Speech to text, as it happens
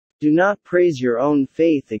Do not praise your own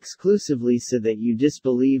faith exclusively so that you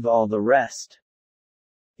disbelieve all the rest.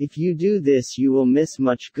 If you do this, you will miss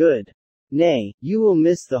much good. Nay, you will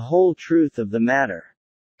miss the whole truth of the matter.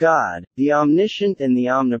 God, the omniscient and the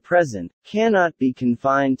omnipresent, cannot be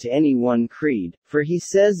confined to any one creed, for he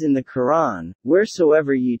says in the Quran,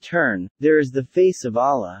 "Wheresoever ye turn, there is the face of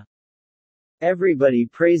Allah." Everybody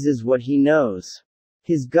praises what he knows.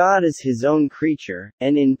 His God is his own creature,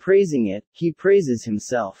 and in praising it, he praises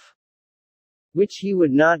himself. Which he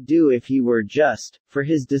would not do if he were just, for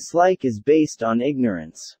his dislike is based on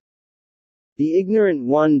ignorance. The ignorant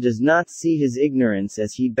one does not see his ignorance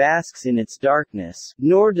as he basks in its darkness,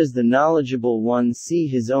 nor does the knowledgeable one see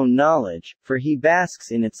his own knowledge, for he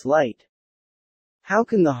basks in its light. How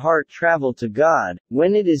can the heart travel to God,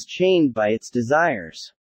 when it is chained by its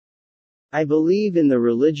desires? I believe in the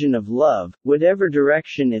religion of love, whatever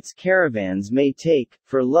direction its caravans may take,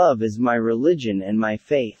 for love is my religion and my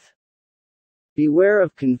faith. Beware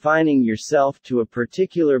of confining yourself to a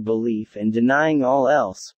particular belief and denying all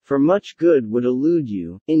else, for much good would elude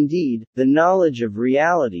you, indeed, the knowledge of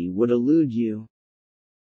reality would elude you.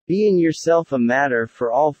 Be in yourself a matter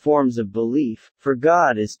for all forms of belief, for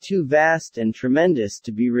God is too vast and tremendous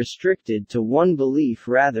to be restricted to one belief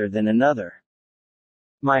rather than another.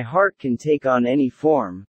 My heart can take on any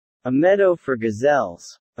form. A meadow for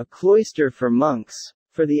gazelles, a cloister for monks,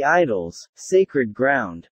 for the idols, sacred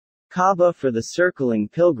ground. Kaaba for the circling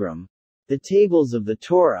pilgrim, the tables of the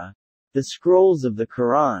Torah, the scrolls of the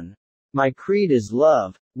Quran. My creed is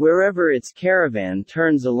love, wherever its caravan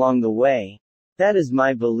turns along the way. That is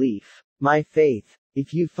my belief, my faith.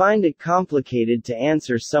 If you find it complicated to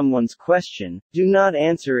answer someone's question, do not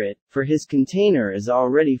answer it, for his container is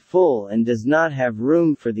already full and does not have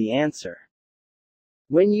room for the answer.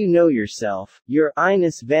 When you know yourself, your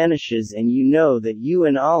I-ness vanishes and you know that you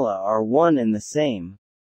and Allah are one and the same.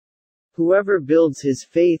 Whoever builds his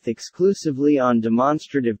faith exclusively on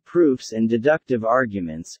demonstrative proofs and deductive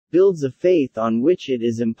arguments, builds a faith on which it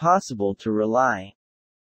is impossible to rely.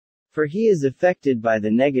 For he is affected by the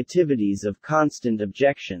negativities of constant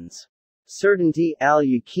objections. Certainty,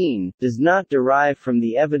 al-yaqeen, does not derive from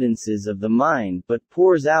the evidences of the mind but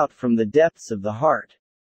pours out from the depths of the heart.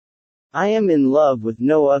 I am in love with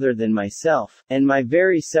no other than myself, and my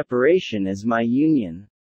very separation is my union.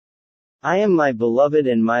 I am my beloved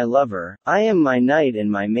and my lover, I am my knight and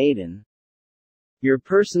my maiden. Your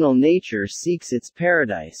personal nature seeks its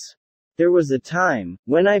paradise. There was a time,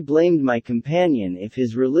 when I blamed my companion if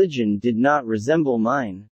his religion did not resemble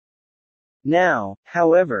mine. Now,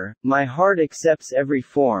 however, my heart accepts every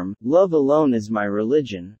form, love alone is my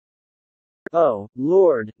religion. Oh,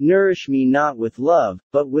 Lord, nourish me not with love,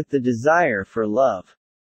 but with the desire for love.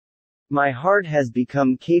 My heart has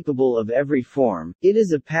become capable of every form, it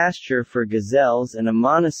is a pasture for gazelles and a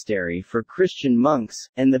monastery for Christian monks,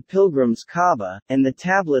 and the pilgrim's Kaaba, and the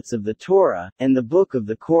tablets of the Torah, and the book of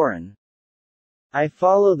the Koran. I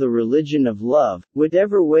follow the religion of love,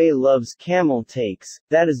 whatever way love's camel takes,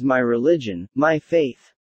 that is my religion, my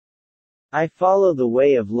faith. I follow the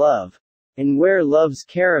way of love, and where love's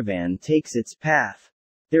caravan takes its path,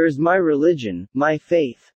 there is my religion, my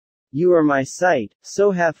faith. You are my sight,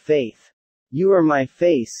 so have faith. You are my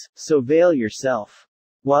face, so veil yourself.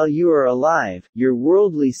 While you are alive, your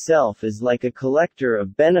worldly self is like a collector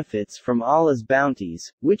of benefits from Allah's bounties,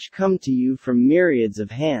 which come to you from myriads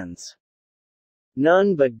of hands.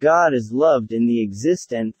 None but God is loved in the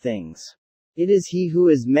existent things. It is He who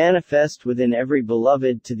is manifest within every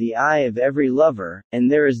beloved to the eye of every lover, and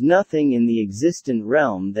there is nothing in the existent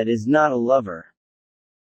realm that is not a lover.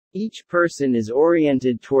 Each person is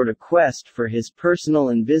oriented toward a quest for his personal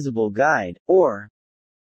invisible guide, or ...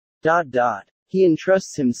 He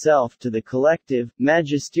entrusts himself to the collective,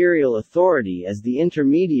 magisterial authority as the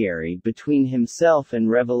intermediary between himself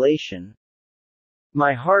and revelation.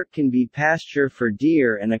 My heart can be pasture for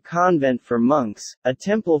deer and a convent for monks, a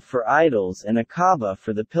temple for idols and a Kaaba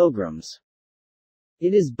for the pilgrims.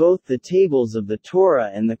 It is both the tables of the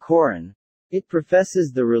Torah and the Koran. It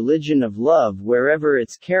professes the religion of love wherever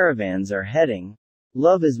its caravans are heading.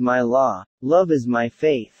 Love is my law. Love is my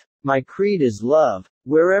faith. My creed is love,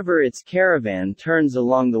 wherever its caravan turns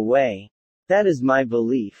along the way. That is my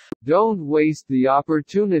belief. Don't waste the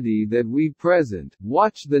opportunity that we present.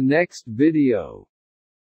 Watch the next video.